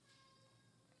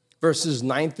 Verses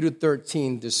 9 through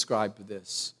 13 describe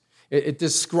this. It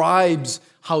describes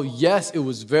how, yes, it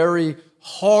was very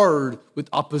hard with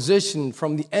opposition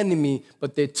from the enemy,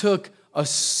 but they took a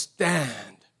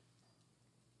stand.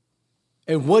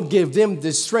 And what gave them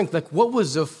this strength? Like, what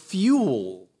was the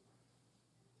fuel?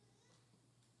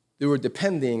 They were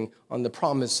depending on the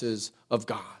promises of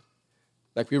God.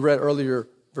 Like we read earlier,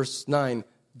 verse 9,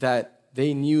 that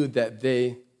they knew that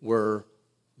they were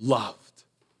loved.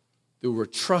 They were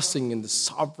trusting in the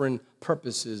sovereign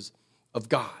purposes of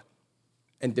God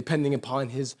and depending upon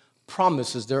his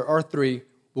promises. There are 3.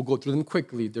 We'll go through them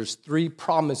quickly. There's 3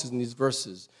 promises in these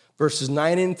verses. Verses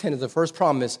 9 and 10 is the first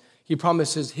promise. He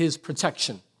promises his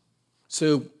protection.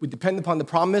 So we depend upon the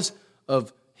promise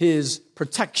of his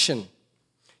protection.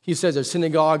 He says, a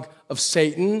synagogue of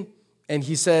Satan, and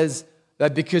he says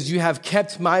that because you have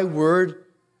kept my word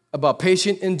about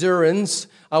patient endurance,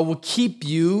 I will keep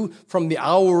you from the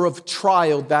hour of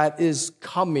trial that is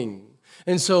coming.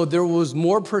 And so there was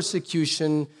more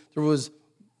persecution, there was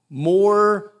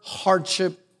more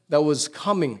hardship that was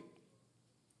coming.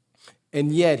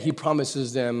 And yet he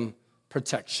promises them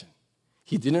protection.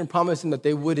 He didn't promise them that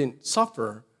they wouldn't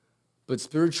suffer, but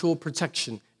spiritual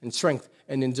protection and strength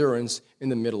and endurance in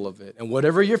the middle of it. And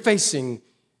whatever you're facing,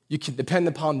 you can depend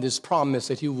upon this promise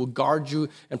that he will guard you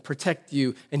and protect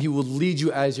you, and he will lead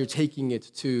you as you're taking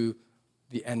it to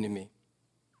the enemy.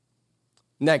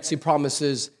 Next, he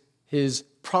promises his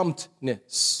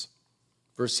promptness.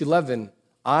 Verse 11,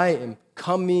 I am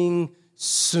coming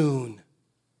soon.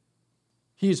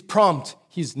 He is prompt.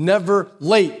 He's never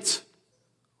late.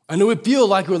 I know we feel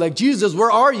like we're like, Jesus,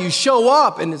 where are you? Show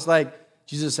up. And it's like,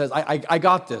 Jesus says, I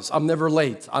got this. I'm never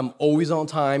late. I'm always on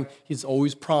time. He's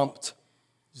always prompt.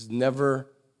 He's never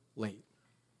late.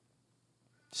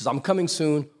 He says, I'm coming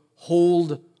soon.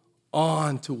 Hold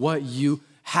on to what you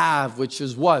have, which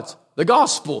is what? The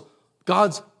gospel,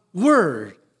 God's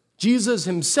word, Jesus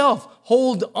himself.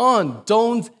 Hold on.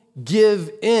 Don't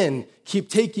give in. Keep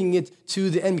taking it to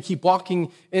the end. Keep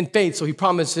walking in faith. So he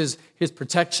promises his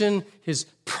protection, his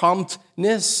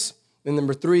promptness. And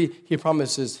number 3, he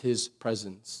promises his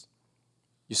presence.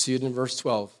 You see it in verse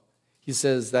 12. He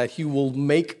says that he will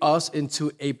make us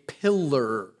into a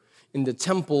pillar in the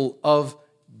temple of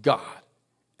God,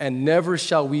 and never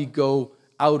shall we go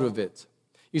out of it.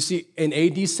 You see, in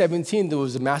AD 17, there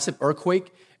was a massive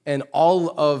earthquake, and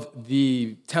all of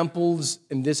the temples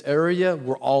in this area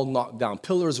were all knocked down.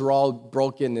 Pillars were all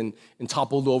broken and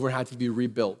toppled over and had to be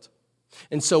rebuilt.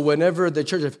 And so whenever the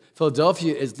Church of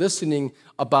Philadelphia is listening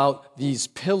about these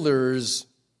pillars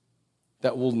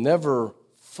that will never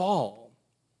fall,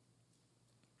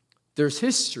 there's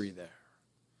history there.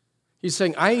 He's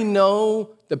saying, I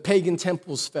know the pagan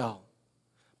temples fell,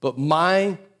 but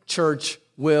my church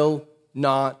will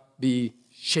not be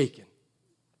shaken.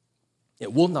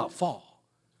 It will not fall,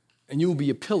 and you will be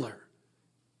a pillar.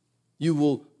 You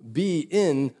will be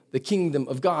in the kingdom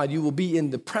of God. You will be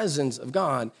in the presence of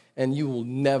God, and you will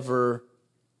never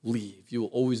leave. You will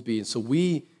always be. And so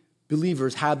we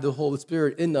believers have the Holy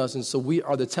Spirit in us, and so we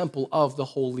are the temple of the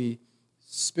Holy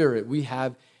Spirit. We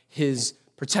have His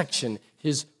protection,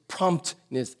 His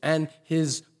promptness, and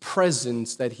His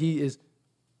presence that He is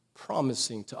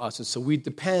promising to us. And so we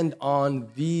depend on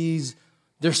these.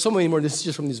 There's so many more. This is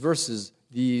just from these verses,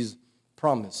 these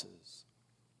promises.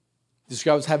 He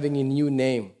describes having a new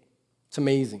name. It's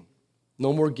amazing.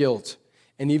 No more guilt.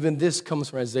 And even this comes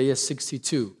from Isaiah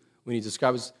 62, when he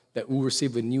describes that we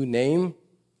receive a new name.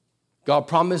 God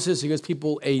promises He gives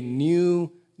people a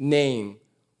new name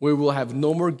where we'll have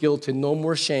no more guilt and no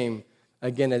more shame.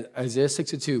 Again, Isaiah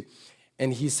 62.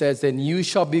 And He says, then you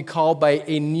shall be called by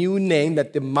a new name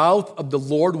that the mouth of the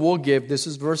Lord will give. This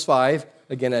is verse 5.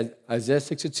 Again, Isaiah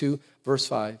 62, verse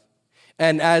 5.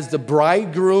 And as the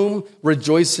bridegroom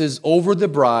rejoices over the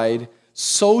bride,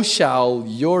 so shall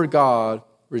your God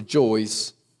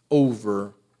rejoice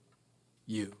over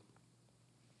you.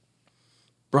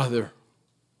 Brother,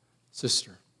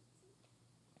 sister,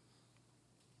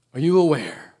 are you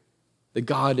aware that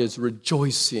God is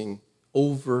rejoicing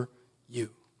over you?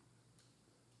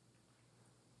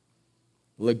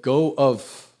 Let go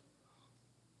of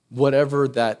whatever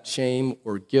that shame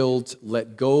or guilt.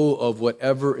 Let go of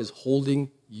whatever is holding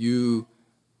you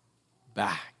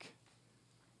back.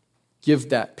 Give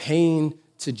that pain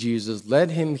to Jesus. Let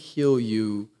Him heal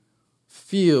you.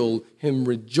 Feel Him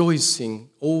rejoicing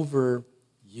over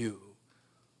you,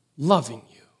 loving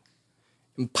you,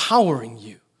 empowering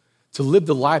you to live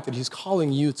the life that He's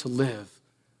calling you to live,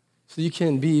 so you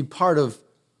can be part of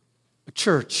a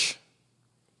church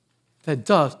that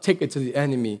does take it to the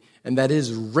enemy and that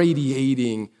is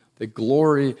radiating the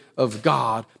glory of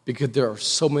God, because there are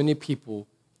so many people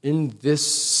in this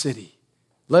city,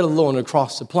 let alone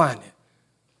across the planet,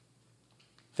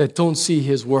 that don't see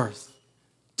His worth,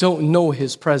 don't know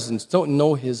His presence, don't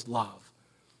know His love.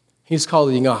 He's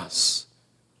calling us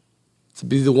to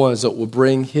be the ones that will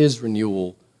bring His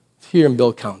renewal here in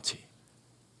Bill County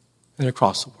and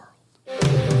across the world.